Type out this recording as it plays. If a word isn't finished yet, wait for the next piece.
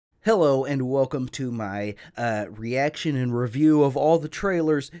Hello and welcome to my reaction and review of all the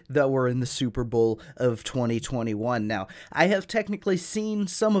trailers that were in the Super Bowl of 2021. Now, I have technically seen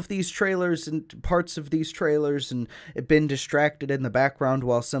some of these trailers and parts of these trailers and been distracted in the background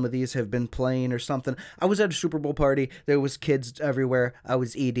while some of these have been playing or something. I was at a Super Bowl party. There was kids everywhere. I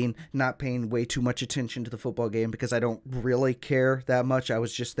was eating, not paying way too much attention to the football game because I don't really care that much. I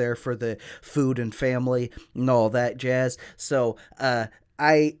was just there for the food and family and all that jazz. So,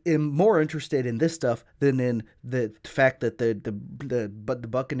 I am more interested in this stuff than in the fact that the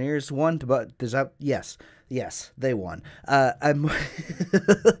Buccaneers won. But does that yes they won. I'm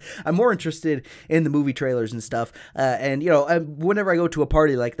I'm more interested in the movie trailers and stuff. And whenever I go to a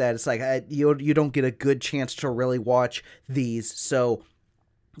party like that, it's like you don't get a good chance to really watch these. So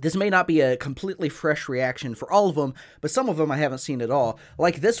this may not be a completely fresh reaction for all of them, but some of them I haven't seen at all.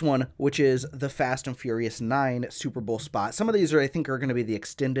 Like this one, which is the Fast and Furious 9 Super Bowl spot. Some of these I think are going to be the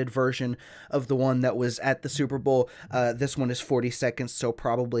extended version of the one that was at the Super Bowl. This one is 40 seconds, so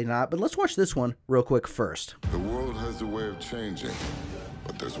probably not. But let's watch this one real quick first. The world has a way of changing,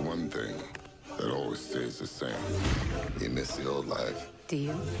 but there's one thing that always stays the same. You miss the old life. Do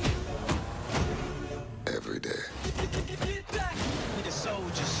you? Every day.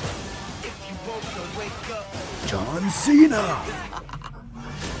 Soldiers. If you woke to wake up, John Cena.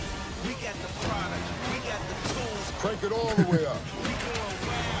 we got the product, we got the tools. Crank it all the way up. We going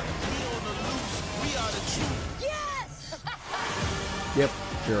wild, we on the loose, we are the truth. Yes! Yep,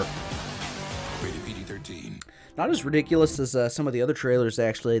 sure. Rated PG-13. Not as ridiculous as some of the other trailers,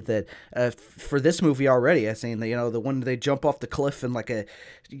 actually, that for this movie already. I seen the one they jump off the cliff and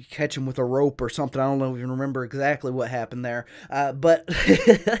you catch him with a rope or something. I don't even remember exactly what happened there. But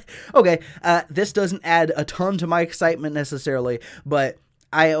okay, this doesn't add a ton to my excitement necessarily, but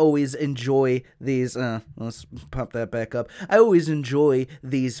I always enjoy these, let's pump that back up. I always enjoy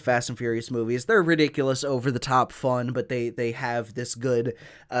these Fast and Furious movies. They're ridiculous, over-the-top fun, but they have this good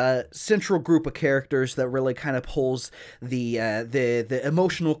central group of characters that really kind of pulls the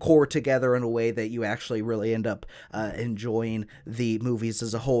emotional core together in a way that you actually really end up enjoying the movies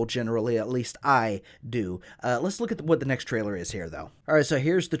as a whole, generally, at least I do. Let's look at what the next trailer is here, though. Alright, so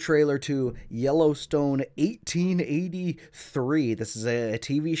here's the trailer to Yellowstone 1883. This is a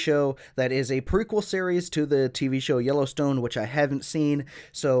TV show that is a prequel series to the TV show Yellowstone, which I haven't seen,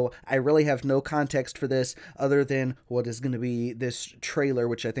 so I really have no context for this other than what is going to be this trailer,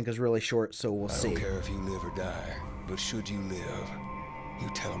 which I think is really short, so we'll see. I don't care if you live or die, but should you live, you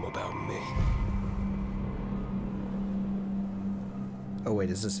tell them about me. Oh wait,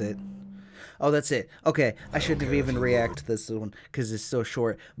 is this it? Oh, that's it. Okay, I shouldn't have even reacted to this one because it's so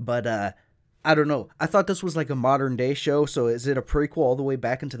short, but I don't know. I thought this was like a modern day show, so is it a prequel all the way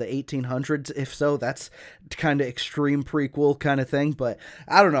back into the 1800s? If so, that's kind of extreme prequel kind of thing, but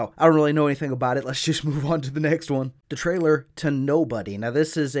I don't know. I don't really know anything about it. Let's just move on to the next one. The trailer to Nobody. Now,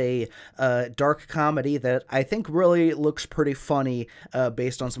 this is a dark comedy that I think really looks pretty funny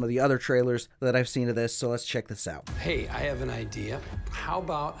based on some of the other trailers that I've seen of this, so let's check this out. Hey, I have an idea. How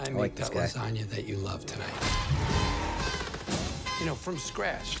about I make this that guy. lasagna that you love tonight? From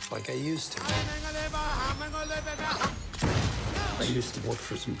scratch, like I used to. I used to work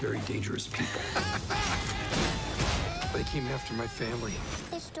for some very dangerous people. They came after my family.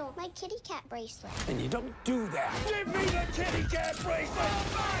 They stole my kitty cat bracelet. And you don't do that. Give me the kitty cat bracelet!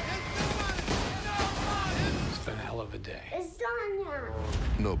 It's been a hell of a day. Lasagna.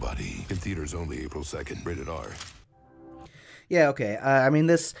 Nobody. In theaters only April 2nd. Rated R. Yeah, okay. I mean,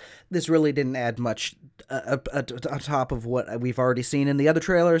 this really didn't add much on top of what we've already seen in the other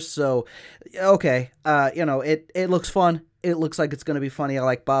trailers, so, okay. It looks fun. It looks like it's going to be funny. I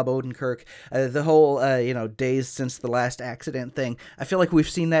like Bob Odenkirk. The whole, days since the last accident thing. I feel like we've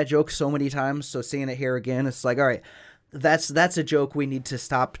seen that joke so many times, so seeing it here again, it's like, all right, that's a joke we need to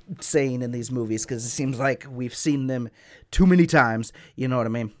stop saying in these movies, because it seems like we've seen them too many times. You know what I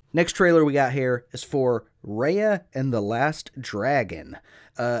mean? Next trailer we got here is for Raya and the Last Dragon.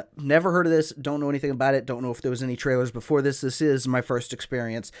 Never heard of this, don't know anything about it, don't know if there was any trailers before this. This is my first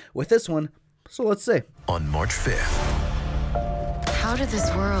experience with this one, so let's see. On March 5th. How did this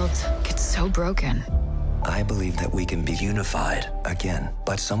world get so broken? I believe that we can be unified again,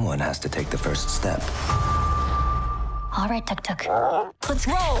 but someone has to take the first step. All right, Tuk Tuk. Let's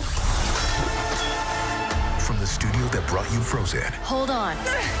roll! From the studio that brought you Frozen. Hold on.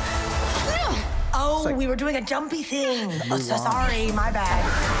 Oh, we were doing a jumpy thing. Oh, so sorry, my bad.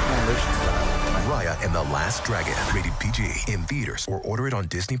 Raya and the Last Dragon. Rated PG. In theaters or order it on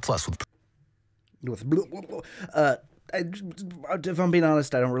Disney Plus with if I'm being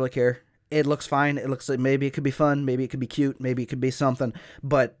honest, I don't really care. It looks fine. It looks like maybe it could be fun, maybe it could be cute, maybe it could be something,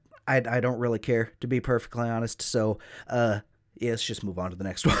 but I don't really care, to be perfectly honest. So, yeah, let's just move on to the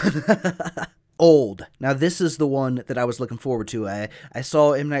next one. Old. Now, this is the one that I was looking forward to. I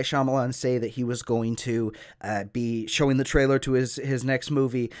saw M. Night Shyamalan say that he was going to be showing the trailer to his next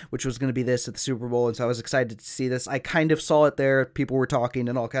movie, which was going to be this at the Super Bowl, and so I was excited to see this. I kind of saw it there. People were talking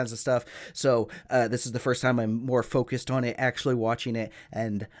and all kinds of stuff, so this is the first time I'm more focused on it, actually watching it,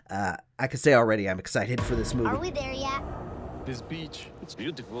 and I can say already I'm excited for this movie. Are we there yet? This beach, it's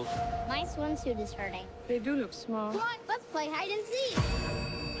beautiful. My swimsuit is hurting. They do look small. Come on, let's play hide and seek.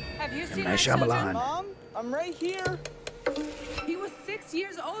 Have you seen Night Shyamalan. Mom, I'm right here. He was 6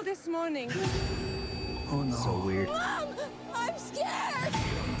 years old this morning. Oh no. So weird. Mom, I'm scared.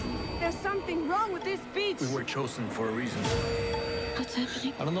 There's something wrong with this beach. We were chosen for a reason. What's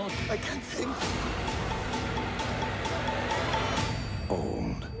happening? I don't know. I can't think.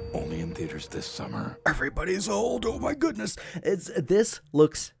 Old. Only in theaters this summer. Everybody's old. Oh my goodness. This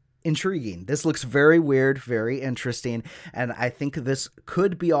looks intriguing. This looks very weird, very interesting, and I think this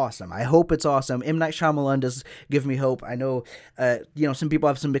could be awesome. I hope it's awesome. M. Night Shyamalan does give me hope. I know, some people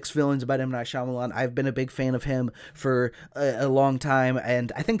have some mixed feelings about M. Night Shyamalan. I've been a big fan of him for a long time,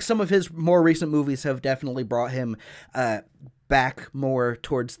 and I think some of his more recent movies have definitely brought him back more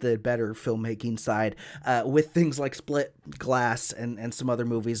towards the better filmmaking side, with things like Split, Glass, and some other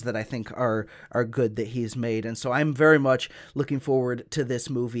movies that I think are good that he's made. And so I'm very much looking forward to this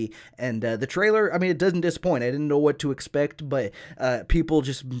movie. And the trailer, I mean, it doesn't disappoint. I didn't know what to expect, but people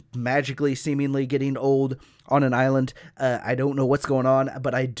just magically, seemingly getting old on an island. I don't know what's going on,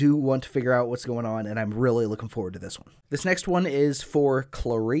 but I do want to figure out what's going on, and I'm really looking forward to this one. This next one is for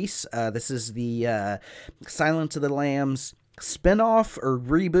Clarice. This is the Silence of the Lambs spinoff or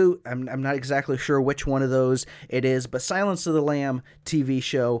reboot. I'm not exactly sure which one of those it is, but Silence of the Lamb TV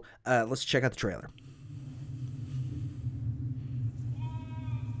show. Let's check out the trailer.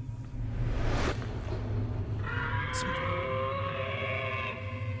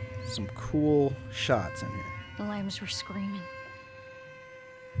 Some cool shots in here. The lambs were screaming.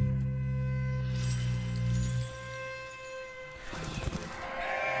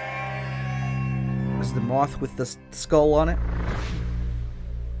 Is the moth with the skull on it?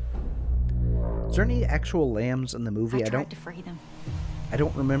 Is there any actual lambs in the movie? I tried to free them. I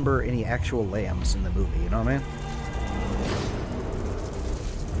don't remember any actual lambs in the movie, you know what I mean?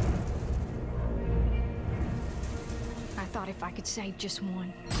 I thought if I could save just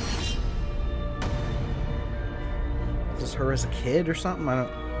one. Is this her as a kid or something? I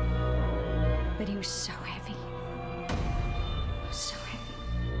don't... But he was so heavy. So heavy.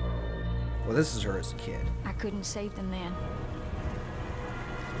 Well, this is her as a kid. I couldn't save them then.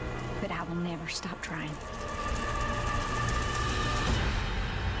 But I will never stop trying.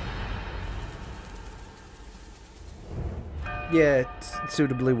 Yeah, it's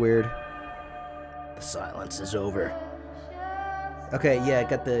suitably weird. The silence is over. Okay, yeah,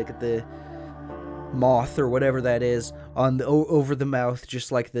 got the moth or whatever that is on the over the mouth,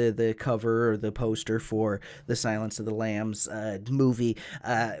 just like the cover or the poster for the Silence of the Lambs movie,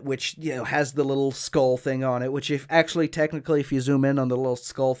 which has the little skull thing on it. Which, if actually technically, if you zoom in on the little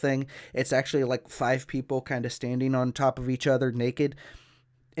skull thing, it's actually like 5 people kind of standing on top of each other naked.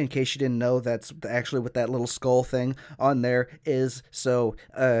 In case you didn't know, that's actually what that little skull thing on there is. So,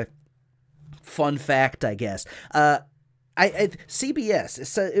 fun fact, I guess.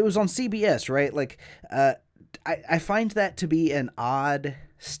 CBS. It was on CBS, right? Like, I find that to be an odd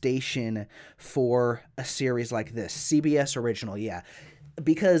station for a series like this. CBS original, yeah.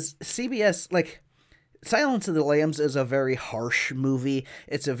 Because CBS, like, Silence of the Lambs is a very harsh movie.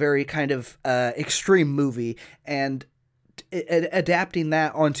 It's a very kind of extreme movie, and adapting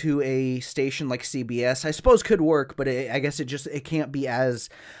that onto a station like CBS, I suppose, could work, but I guess it can't be as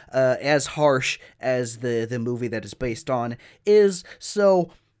harsh as the movie that it's based on is.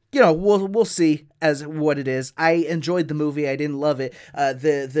 So, we'll see as what it is. I enjoyed the movie. I didn't love it.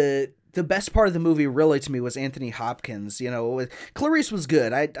 The best part of the movie really to me was Anthony Hopkins. Clarice was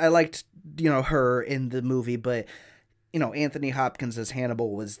good. I liked her in the movie, but Anthony Hopkins as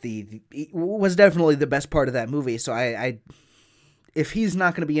Hannibal was was definitely the best part of that movie. So I if he's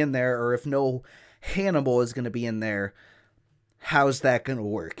not going to be in there, or if no Hannibal is going to be in there, how's that going to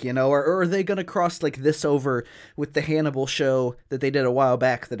work? Or are they going to cross like this over with the Hannibal show that they did a while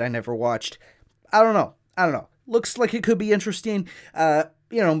back that I never watched? I don't know. Looks like it could be interesting.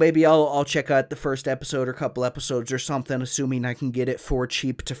 Maybe I'll check out the first episode or couple episodes or something, assuming I can get it for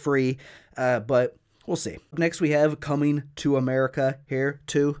cheap to free. But we'll see. Next, we have Coming to America here,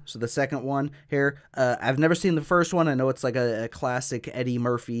 too. So the second one here. I've never seen the first one. I know it's like a classic Eddie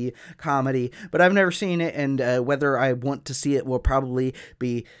Murphy comedy, but I've never seen it, and whether I want to see it will probably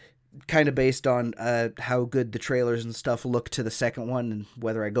be kind of based on how good the trailers and stuff look to the second one, and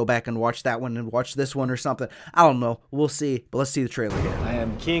whether I go back and watch that one and watch this one or something. I don't know. We'll see. But let's see the trailer here. I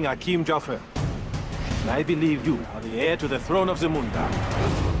am King Akeem Joffer, and I believe you are the heir to the throne of Zamunda.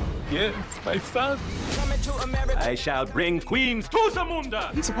 Yes, my son. I shall bring queens to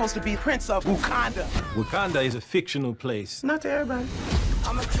Zamunda. He's supposed to be Prince of Wakanda. Wakanda is a fictional place. Not to everybody.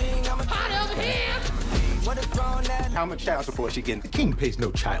 I'm a king, I'm a hot over here. What a grown that. How much child support she getting? The king pays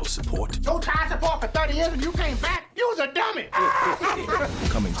no child support. No child support for 30 years and you came back? You was a dummy.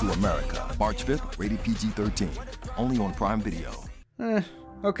 Coming to America, March 5th, rated PG-13. Only on Prime Video.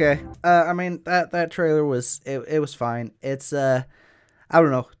 Okay. I mean, that trailer was, it was fine. It's, I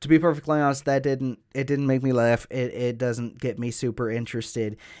don't know. To be perfectly honest, it didn't make me laugh. It doesn't get me super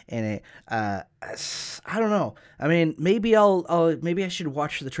interested in it. I don't know. I mean, maybe maybe I should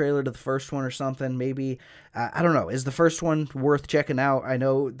watch the trailer to the first one or something. Maybe, I don't know. Is the first one worth checking out? I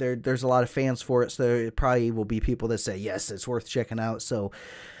know there's a lot of fans for it, so there probably will be people that say, yes, it's worth checking out. So,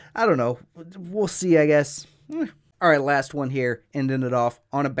 I don't know. We'll see, I guess. All right, last one here, ending it off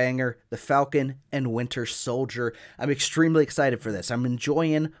on a banger, The Falcon and Winter Soldier. I'm extremely excited for this. I'm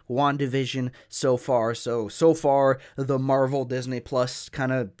enjoying WandaVision so far. So far, the Marvel Disney Plus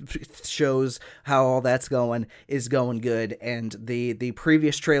kind of shows how all that's going is going good. And the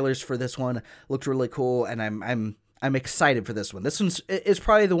previous trailers for this one looked really cool, and I'm excited for this one. This one's is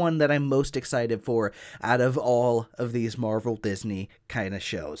probably the one that I'm most excited for out of all of these Marvel Disney kind of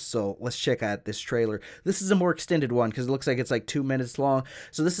shows. So let's check out this trailer. This is a more extended one because it looks like it's like 2 minutes long.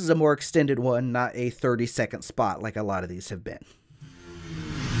 So this is a more extended one, not a 30-second spot like a lot of these have been.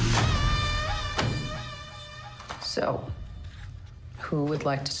 So, who would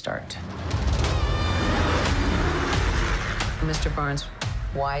like to start? Mr. Barnes,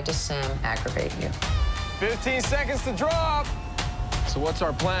 why does Sam aggravate you? 15 seconds to drop. So what's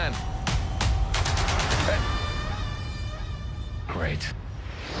our plan? Great.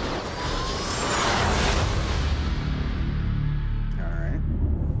 All right.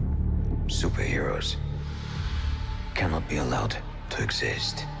 Superheroes cannot be allowed to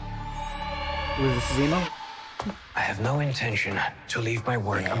exist. Was this Zemo? I have no intention to leave my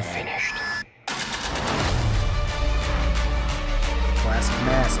work unfinished. Classic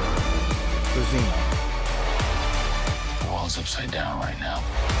mask for Zemo. The world's upside down right now.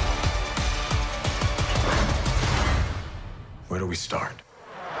 Where do we start?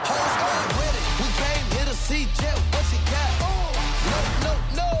 Whole squad ready. We came here to see Jet. What you got?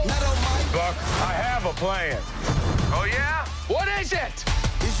 No, not on my. Buck, I have a plan. Oh yeah? What is it?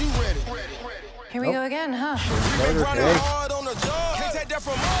 Is you ready? Here we go again, huh? Been running hard on the job. Can't take that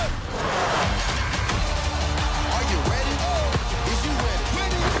from us. Are you ready? Is you ready?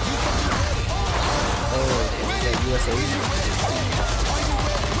 You said you ready. USA. Are you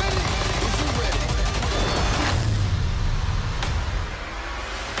ready? Is you ready?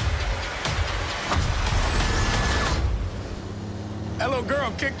 That little girl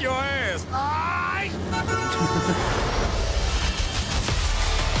kicked your ass.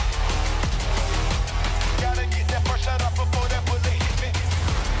 Gotta get that first shot up before that bullet hit me.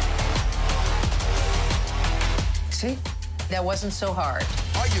 See? That wasn't so hard.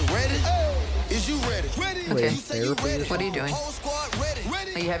 Are you ready? Is you ready? Okay. You say you ready. What are you doing? Whole squad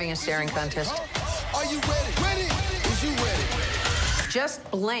ready. Are you having a staring contest? Are you ready? Is you ready? Just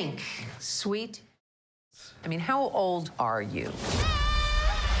blink, sweet. I mean, how old are you?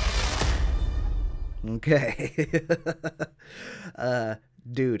 Okay.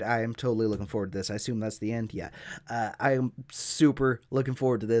 Dude, I am totally looking forward to this. I assume that's the end. Yeah. I am super looking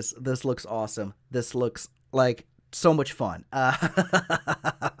forward to this. This looks awesome. This looks like so much fun.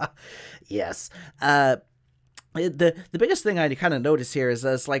 Yes. The biggest thing I kind of notice here is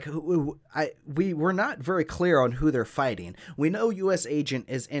it's like we're not very clear on who they're fighting. We know U.S. Agent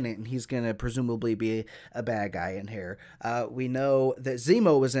is in it, and he's gonna presumably be a bad guy in here. We know that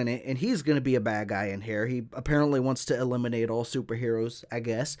Zemo is in it, and he's gonna be a bad guy in here. He apparently wants to eliminate all superheroes, I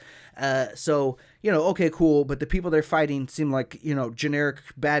guess. So okay, cool. But the people they're fighting seem like generic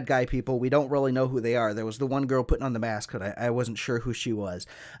bad guy people. We don't really know who they are. There was the one girl putting on the mask, but I wasn't sure who she was.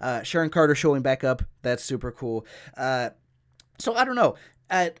 Sharon Carter showing back up. That's super cool. So I don't know.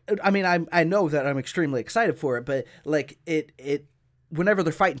 I mean, I know that I'm extremely excited for it, but like it whenever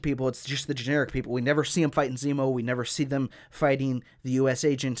they're fighting people, it's just the generic people. We never see them fighting Zemo. We never see them fighting the U.S.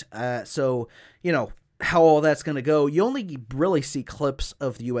 Agent. So how all that's going to go. You only really see clips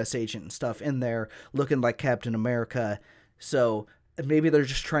of the U.S. Agent and stuff in there looking like Captain America. So maybe they're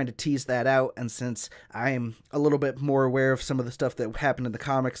just trying to tease that out. And since I'm a little bit more aware of some of the stuff that happened in the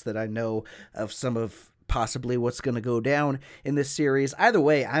comics, that I know of some of possibly what's going to go down in this series. Either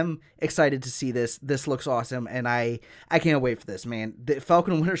way, I'm excited to see this. This looks awesome, and I can't wait for this, man. The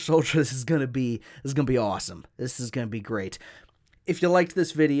Falcon and Winter Soldier, this is gonna be awesome. This is gonna be great. If you liked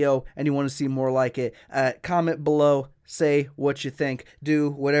this video and you want to see more like it, comment below, say what you think, do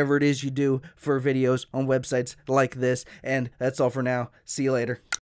whatever it is you do for videos on websites like this, and that's all for now. See you later.